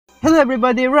Hello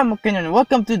everybody, Ramo-kun and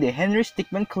welcome to the Henry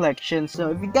Stickmin Collection.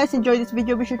 So if you guys enjoyed this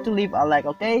video, be sure to leave a like,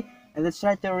 okay? And let's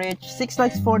try to reach 6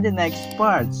 likes for the next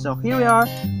part. So here we are,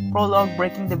 Prologue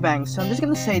Breaking the Bank. So I'm just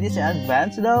gonna say this in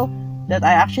advance though, that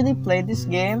I actually played this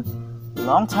game a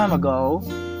long time ago,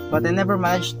 but I never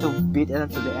managed to beat it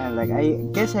until the end. Like I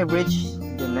guess I reached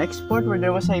the next part where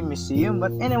there was a museum,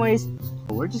 but anyways,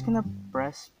 we're just gonna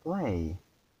press play.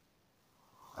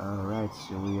 Alright,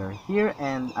 so we are here,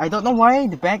 and I don't know why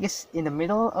the bank is in the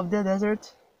middle of the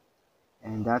desert.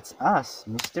 And that's us,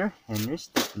 Mr. Henry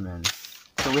Stickmin.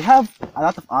 So we have a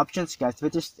lot of options, guys,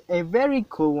 which is a very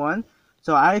cool one.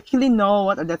 So I actually know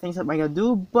what are the things that I'm gonna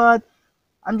do, but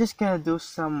I'm just gonna do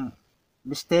some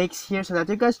mistakes here so that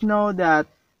you guys know that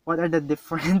what are the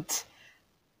different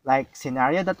like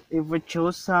scenario that if we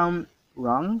choose some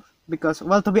wrong. Because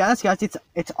well, to be honest, guys,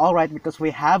 it's alright because we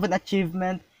have an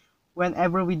achievement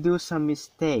whenever we do some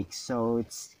mistakes, so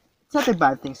it's not a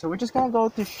bad thing. So we're just gonna go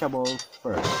to shovel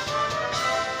first.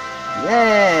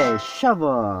 Yay,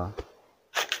 shovel.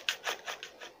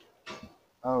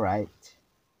 All right,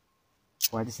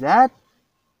 what is that?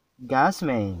 Gas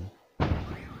main.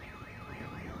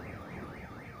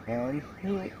 And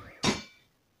here,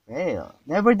 fail.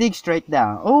 Never dig straight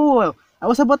down. Oh, I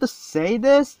was about to say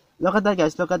this. Look at that,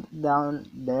 guys. Look at down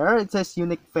there, it says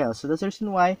unique fail. So that's the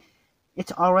reason why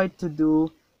it's alright to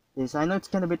do this. I know it's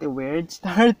kind of a bit a weird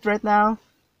start right now.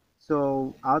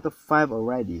 So out of 5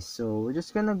 already. So we're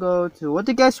just gonna go to what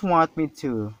do you guys want me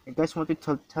to? You guys want me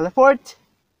to teleport?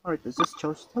 Alright, let's just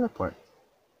choose teleport.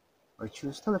 Or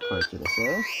choose teleport, should I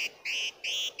say?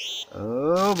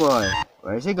 Oh boy.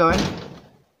 Where is he going?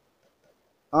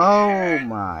 Oh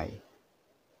my.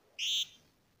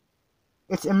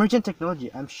 It's emergent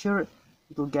technology. I'm sure it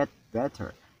will get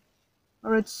better.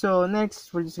 Alright, so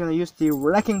next we're just gonna use the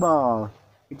wrecking ball,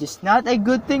 which is not a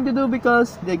good thing to do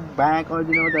because the bank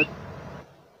already know that.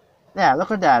 Yeah, look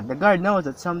at that. The guard knows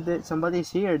that somebody's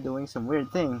here doing some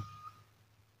weird thing,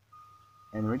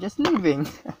 and we're just leaving.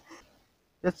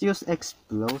 Let's use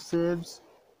explosives.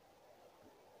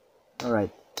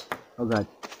 Alright. Oh god.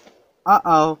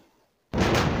 Uh-oh.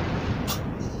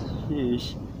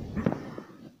 Sheesh.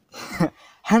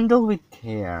 Handle with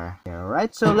care.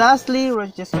 Alright, so lastly, we're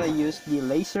just gonna use the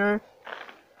laser,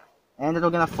 and it'll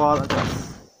gonna fall on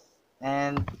us.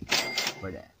 And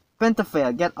we're there.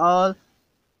 Pentafail, get all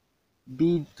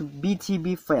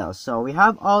BTB fails. So we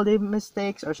have all the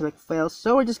mistakes or select fails.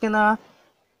 So we're just gonna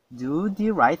do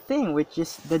the right thing, which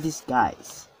is the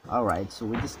disguise. Alright, so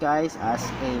we disguise as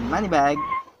a money bag.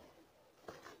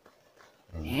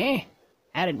 Eh?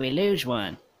 How did we lose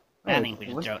one? I Wait, think we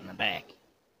just throw it in the back,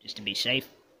 just to be safe.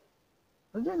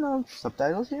 Are there no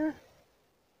subtitles here?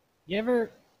 You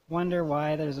ever wonder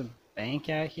why there's a bank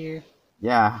out here?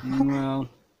 Yeah. Well,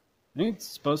 I think it's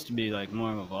supposed to be like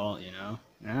more of a vault, you know?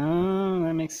 Oh,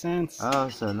 that makes sense. Oh,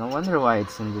 so no wonder why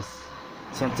it's in this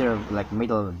center of like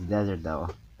middle of the desert though.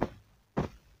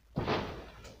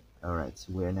 Alright,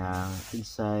 so we're now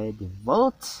inside the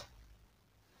vault.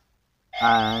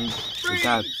 And we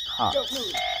got caught.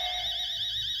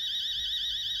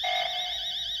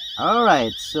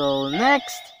 Alright, so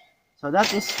next. So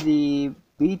that is the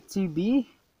BTB.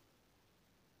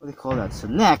 What do you call that? So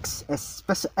next,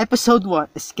 episode 1,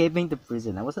 escaping the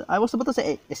prison. I was about to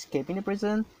say escaping the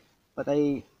prison, but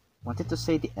I wanted to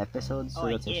say the episode. So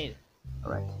that's you.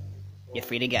 Alright. You're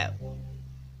free to go.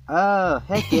 Oh,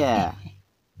 heck yeah.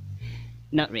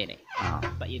 Not really, Oh.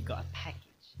 but you've got a package.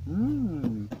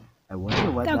 I wonder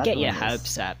what Don't that get your one is.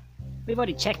 hopes up. We've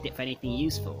already checked it for anything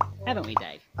useful, haven't we,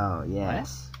 Dave? Oh,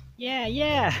 yes.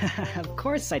 Yeah. Of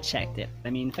course I checked it. I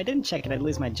mean, if I didn't check it, I'd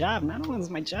lose my job, and I don't lose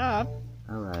my job.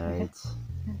 Alright.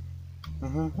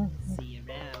 See you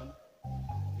around.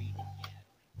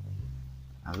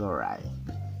 Alright.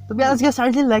 To be honest, guys, I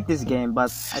really like this game,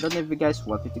 but I don't know if you guys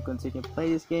want me to continue play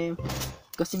this game.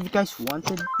 Because if you guys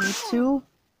wanted me to,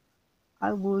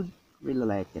 I would really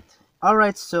like it.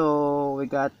 Alright, so we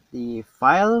got the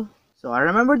file. So I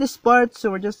remember this part, so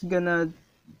we're just gonna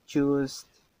choose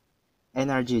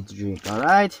energy drink,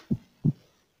 alright?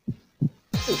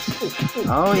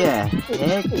 Oh yeah,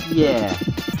 heck yeah.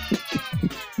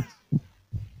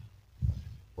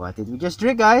 What did we just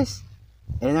drink, guys?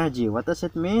 Energy, what does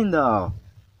it mean though?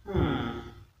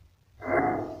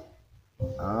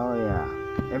 Oh yeah,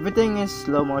 everything is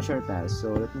slow motion fast,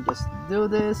 so let me just do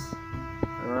this.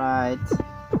 Alright.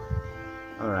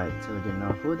 Alright, so we don't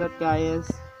know who that guy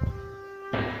is.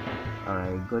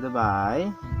 Alright, goodbye.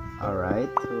 Alright,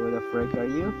 who the frick are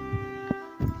you?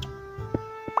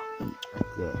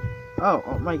 Okay.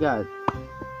 Oh my god.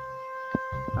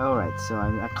 Alright, so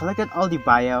I collected all the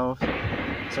bios.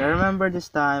 So I remember this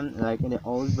time, like in the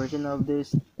old version of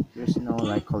this, there's no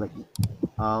like collect.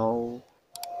 Oh,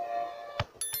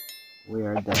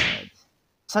 we're dead.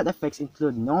 Side effects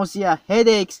include nausea,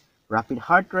 headaches, rapid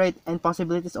heart rate, and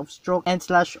possibilities of stroke and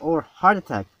slash or heart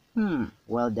attack.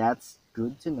 Well, that's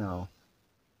good to know.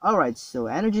 Alright, so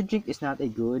energy drink is not a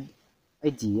good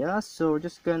idea, so we're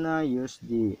just gonna use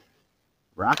the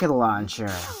rocket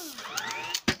launcher.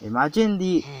 Imagine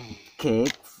the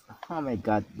cake. Oh my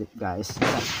god, guys.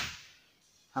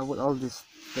 How would all these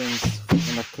things fit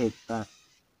in a cake?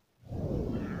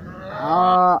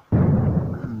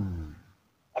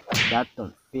 That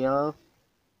don't feel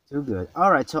too good.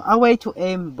 Alright, so a way to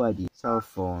aim, buddy. Cell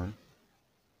phone.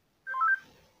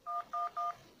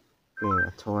 Okay,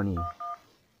 attorney.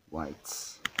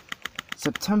 Whites.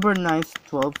 September 9th,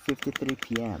 12:53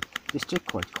 p.m. District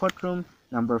Court, courtroom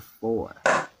number 4.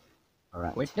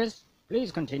 Alright. Witness,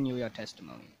 please continue your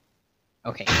testimony.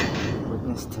 Okay.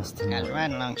 Witness I was testimony.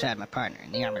 riding alongside my partner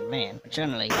in the armored van, but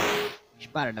suddenly she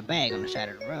spotted a bag on the side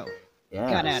of the road. Yes.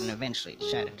 Got out and eventually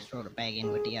decided to throw the bag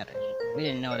in with the others. We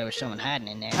didn't know there was someone hiding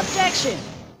in there. Objection!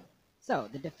 So,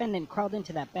 the defendant crawled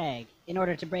into that bag in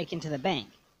order to break into the bank.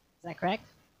 Is that correct?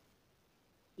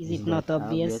 Is it not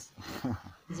obvious?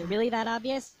 Is it really that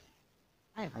obvious?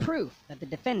 I have proof that the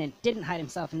defendant didn't hide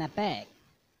himself in that bag.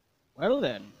 Well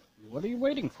then, what are you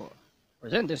waiting for?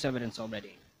 Present this evidence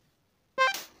already.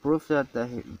 Proof that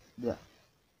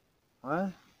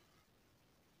what?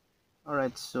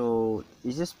 Alright, so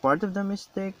is this part of the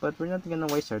mistake? But we're not gonna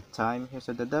waste our time here.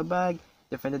 So the bag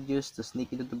defendant used to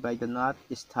sneak into the bag, the knot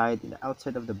is tied in the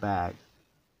outside of the bag.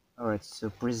 Alright, so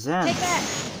present. Take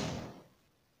that!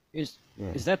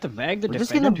 Is that the bag the We're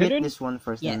just gonna defendant hid beat in? this one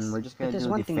first, Yes, and we're just but gonna there's do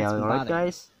one the thing that's fail, been alright bothering me.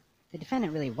 guys? The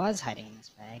defendant really was hiding in this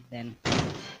bag, then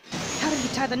how did he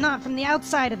tie the knot from the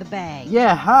outside of the bag?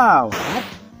 Yeah, how? What?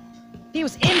 If he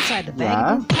was inside the bag,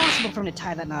 Yeah. it would be impossible for him to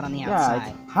tie that knot on the Yeah,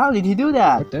 outside. how did he do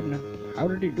that? But then, how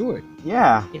did he do it?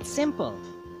 Yeah. It's simple.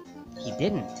 He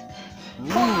didn't.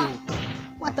 Ooh.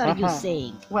 What are you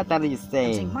saying? What are you I'm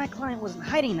saying? saying my client wasn't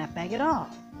hiding in that bag at all.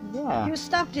 Yeah. He was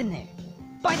stuffed in there.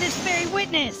 By this very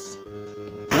witness!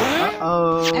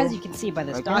 Uh-oh. As you can see by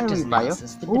this Okay, doctor's bio.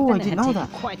 analysis, the Ooh, I defendant didn't had know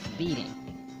taken that. quite the beating.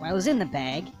 While he was in the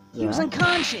bag, he was Yeah.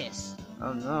 unconscious.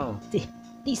 Oh no.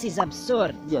 This is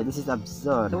absurd. Yeah, this is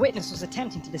absurd. The witness was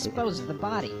attempting to dispose of the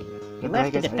body. He The left the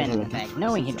bag is defendant in the empty. bag,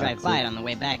 knowing he'd This is drive by it absurd. on the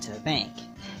way back to the bank.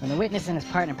 When the witness and his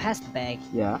partner passed the bag,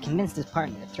 Yeah. he convinced his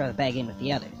partner to throw the bag in with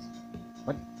the others.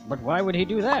 But why would he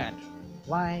do that?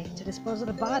 Why, to dispose of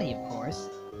the body, of course.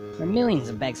 There were millions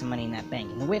of bags of money in that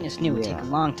bank, and the witness knew it would take a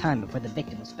Yeah. long time before the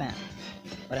victim was found.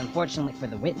 But unfortunately for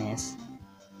the witness,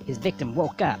 his victim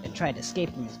woke up and tried to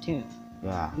escape from his tomb.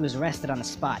 Yeah. He was arrested on the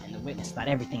spot, and the witness thought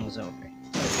everything was over.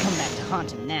 So it's come back to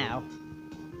haunt him now.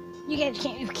 You guys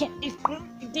can't, this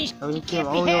Oh, you can't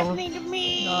can't- be oh, no. happening to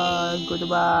me!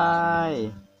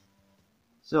 Goodbye.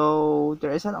 So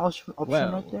there is an option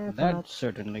Well, right there. that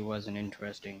certainly was an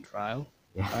interesting trial.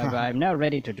 Yeah. I'm now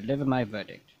ready to deliver my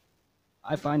verdict.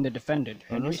 I find the defendant,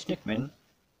 Henry Stickmin,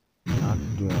 Not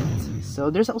guilty. So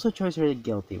there's also choice really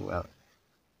guilty. Well,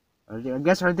 I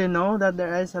guess I already know that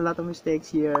there is a lot of mistakes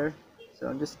here. So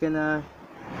I'm just gonna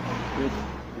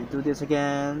redo this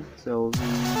again. So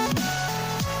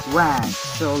we rank.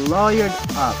 So lawyered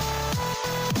up.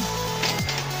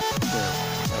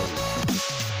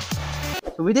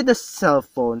 So we did the cell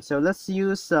phone. So let's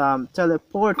use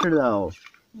teleporter though.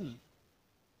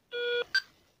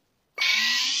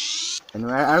 And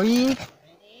where are we?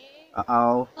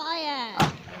 Uh-oh. Fire!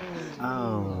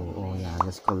 Oh yeah,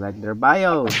 let's collect their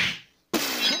bios.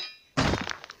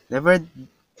 Never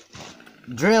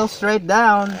drill straight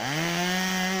down.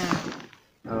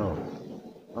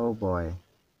 Oh boy.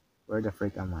 Where the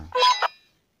frick am I?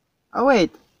 Oh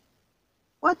wait.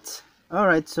 What?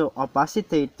 Alright, so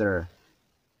opacitator.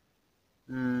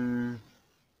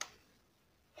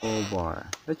 Bar.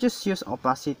 Let's just use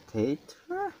opacitator.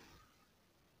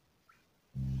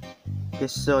 Okay,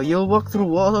 so you'll walk through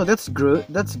walls. Oh, that's good.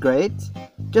 That's great.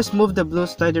 Just move the blue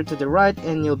slider to the right,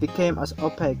 and you'll become as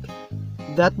opaque.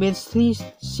 That means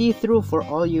see through for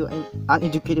all you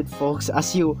uneducated folks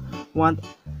as you want.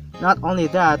 Not only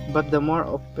that, but the more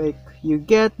opaque you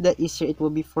get, the easier it will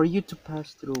be for you to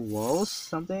pass through walls.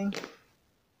 Something.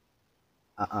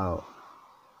 Uh-oh.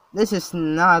 This is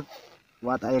not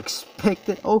what I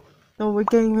expected. Oh no, we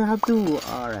have to.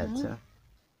 All right. So.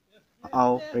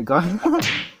 Oh, we're going.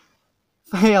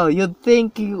 Fail. You'd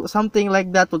think something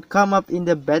like that would come up in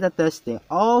the beta testing.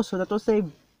 Oh, so that was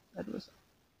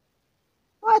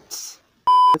what?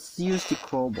 Let's use the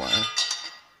crowbar.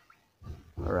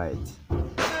 All right.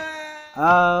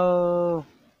 Oh.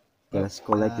 Okay, let's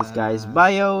collect this guy's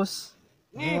bios.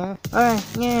 Yeah.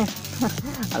 Yeah.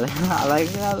 I like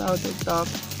how they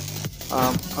talk.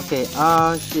 Okay,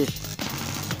 shish.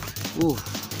 Oof.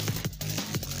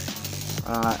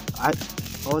 I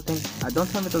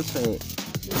don't have it on straight.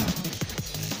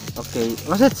 Okay,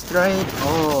 was it straight?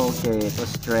 Oh, okay, it was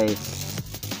straight.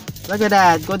 Look at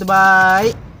that,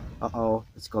 goodbye. Uh-oh,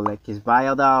 let's collect his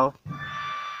bio though.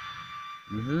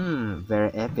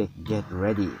 Very epic, get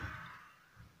ready.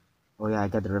 Oh yeah, I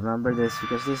gotta remember this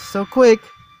because this is so quick.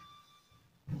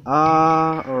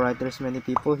 Alright, there's many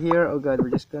people here. Oh god,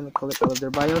 we're just gonna collect all of their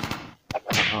bios.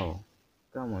 Uh-oh.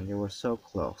 Come on, you were so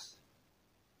close.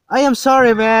 I am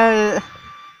sorry, man.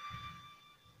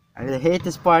 I really hate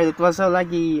this part. It was so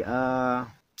laggy.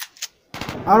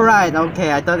 Alright,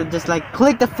 okay. I thought it just like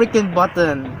click the freaking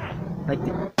button. Like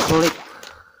the click.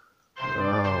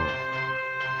 Oh.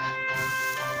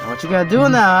 What you gonna do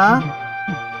now?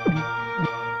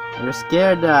 You're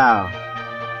scared now.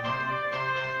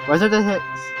 Was there the hit?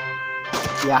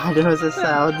 Yeah, there was a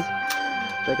sound.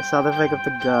 Like a sound effect of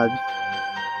the gun.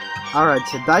 Alright,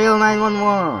 so dial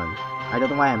 911. I don't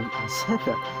know why I'm saying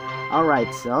that.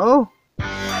 Alright, so.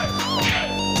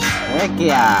 Heck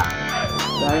yeah!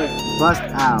 That is bust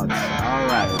out.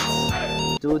 Alright.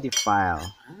 To the file.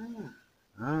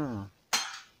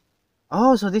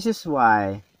 Oh, so this is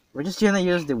why. We're just gonna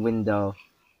use the window.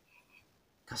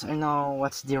 Because I know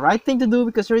what's the right thing to do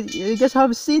because you guys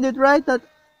have seen it, right? That's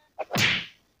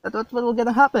what will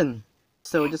gonna happen.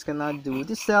 So we're just gonna do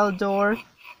the cell door.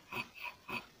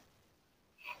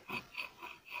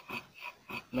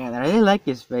 Man, I really like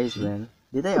his face, man.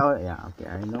 Did I? Oh, yeah, okay,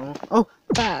 I know. Oh!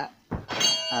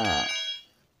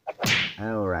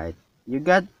 Alright. You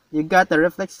got the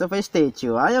reflex of a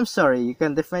statue. I am sorry. You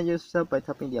can defend yourself by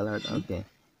tapping the alert. Okay.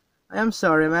 I am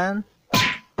sorry, man.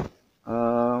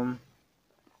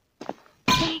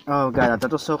 Oh god,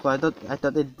 that was so cool. I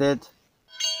thought it did.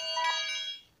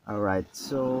 Alright,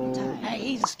 so. Hey,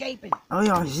 he's escaping. Oh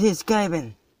yeah, he's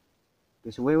escaping.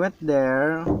 Because we went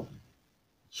there.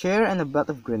 Chair and a butt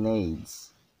of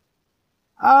grenades.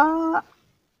 A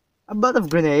butt of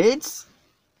grenades?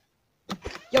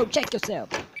 Yo, check yourself.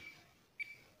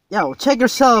 Yo, check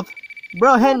yourself,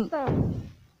 bro.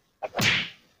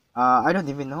 I don't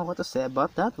even know what to say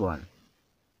about that one.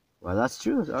 Well, that's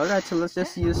true. Alright, so let's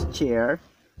just use chair.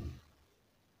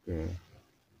 Okay.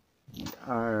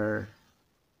 Our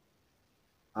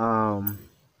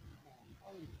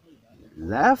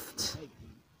left.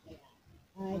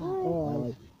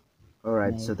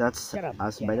 Alright, so that's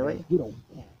us, by the way.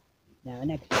 Now,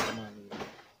 next time.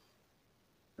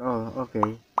 Oh,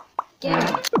 okay.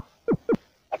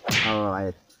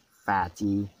 Alright,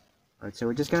 fatty. Alright, so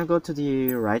we're just gonna go to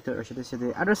the right, or should I say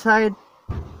the other side?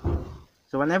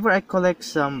 So whenever I collect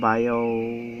some bio...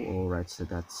 Alright, so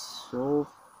that's so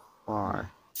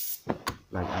far.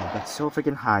 Like, that's so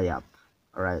freaking high up.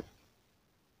 Alright.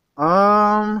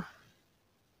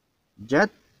 Jetpack?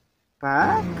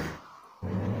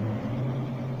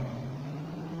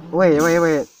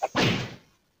 Wait.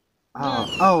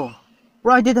 Oh.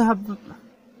 Bro, I didn't have...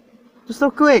 Just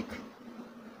so quick.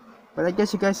 But I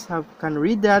guess you guys can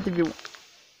read that if you...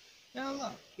 Oh,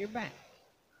 look, you're back.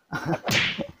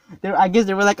 I guess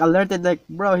they were like alerted, like,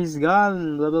 bro, he's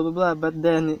gone, blah blah blah blah. But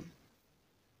then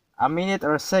a minute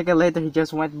or a second later, he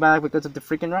just went back because of the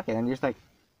freaking rocket, and you're just like,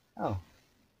 oh,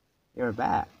 you're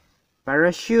back.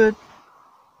 Parachute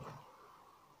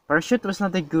was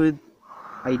not a good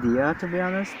idea, to be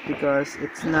honest, because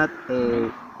it's not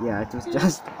a... Yeah, it was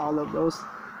just all of those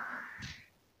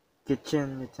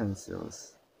kitchen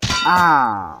utensils.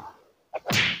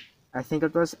 I think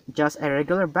it was just a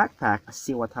regular backpack.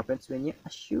 See what happens when you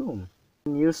assume.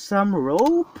 Use some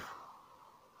rope?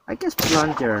 I guess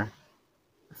plunger.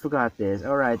 I forgot this.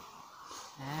 Alright.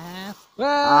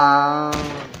 Yeah,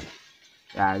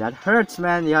 that hurts,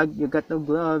 man. You got no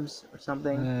gloves or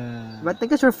something. But I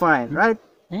guess we're fine, right?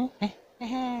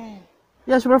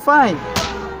 Yes, we're fine.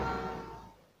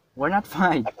 We're not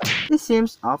fine. This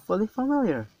seems awfully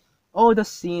familiar. Oh, the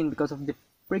scene because of the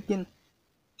freaking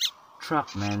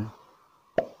truck, man.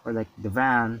 Or like the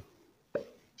van.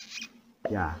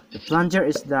 Yeah, the plunger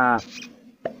is the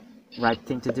right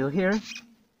thing to do here.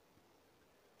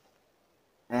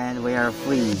 And we are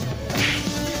free.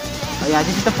 Oh yeah,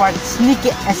 this is the part,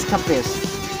 sneaky escapist.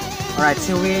 Alright,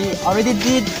 so we already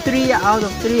did 3 out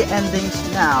of 3 endings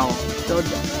now. So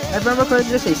if I remember correctly,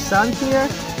 there's a sun here.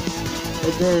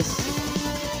 It is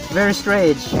very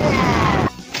strange.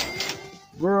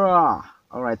 Bruh.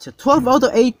 Alright, so 12 out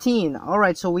of 18.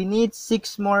 Alright, so we need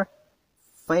 6 more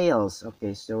fails.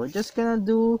 Okay, so we're just gonna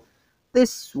do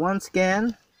this once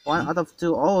again. 1 out of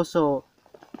 2. Oh, so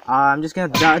I'm just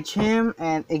gonna dodge him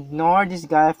and ignore this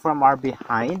guy from our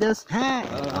behind us.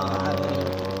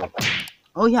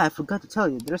 Oh yeah, I forgot to tell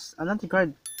you, there's another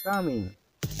guard coming.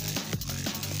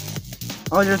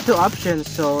 Oh, there are two options,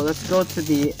 so let's go to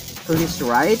his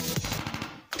right.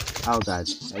 Oh god,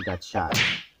 I got shot.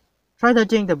 Try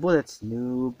dodging the bullets,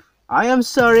 noob. I am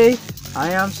sorry.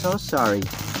 I am so sorry.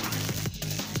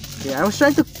 Yeah, I was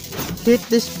trying to hit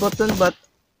this button, but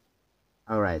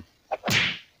alright.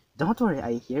 Don't worry,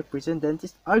 I hear prison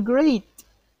dentists are great.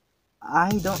 I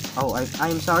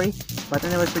am sorry. But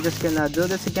anyways, we're just gonna do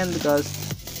this again because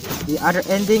the other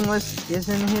ending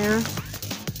isn't here.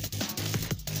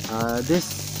 This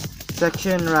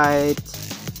section right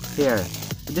here.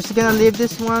 We're just gonna leave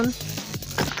this one.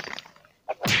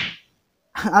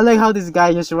 I like how this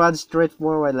guy just runs straight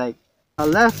forward like a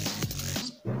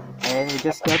left. And we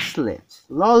just got slipped.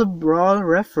 Lol brawl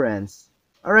reference.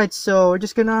 Alright, so we're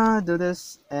just gonna do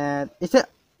this and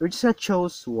we're just gonna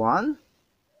choose one.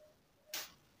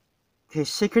 Okay,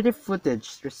 security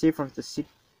footage received from the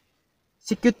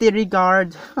security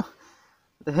guard.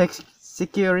 The heck,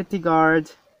 security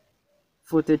guard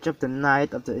footage of the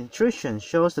night of the intrusion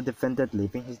shows the defendant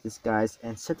leaving his disguise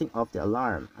and setting off the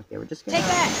alarm. Okay, we're just gonna Take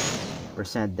that!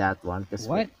 present that one because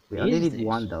we Is only need this?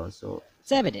 one though, so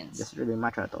It's evidence. doesn't really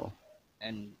matter at all.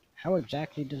 And how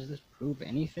exactly does this prove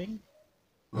anything?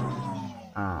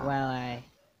 Well, I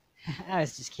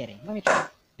was just kidding. Let me try.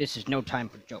 This is no time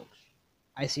for jokes.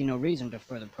 I see no reason to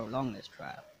further prolong this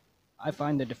trial. I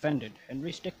find the defendant,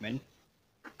 Henry Stickmin,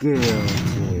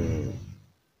 Guilty.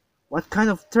 What kind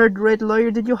of third-rate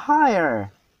lawyer did you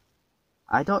hire?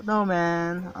 I don't know,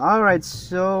 man. Alright,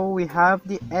 so we have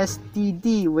the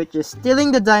STD, which is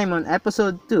Stealing the Diamond,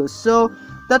 episode 2. So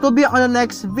that will be on the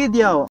next video.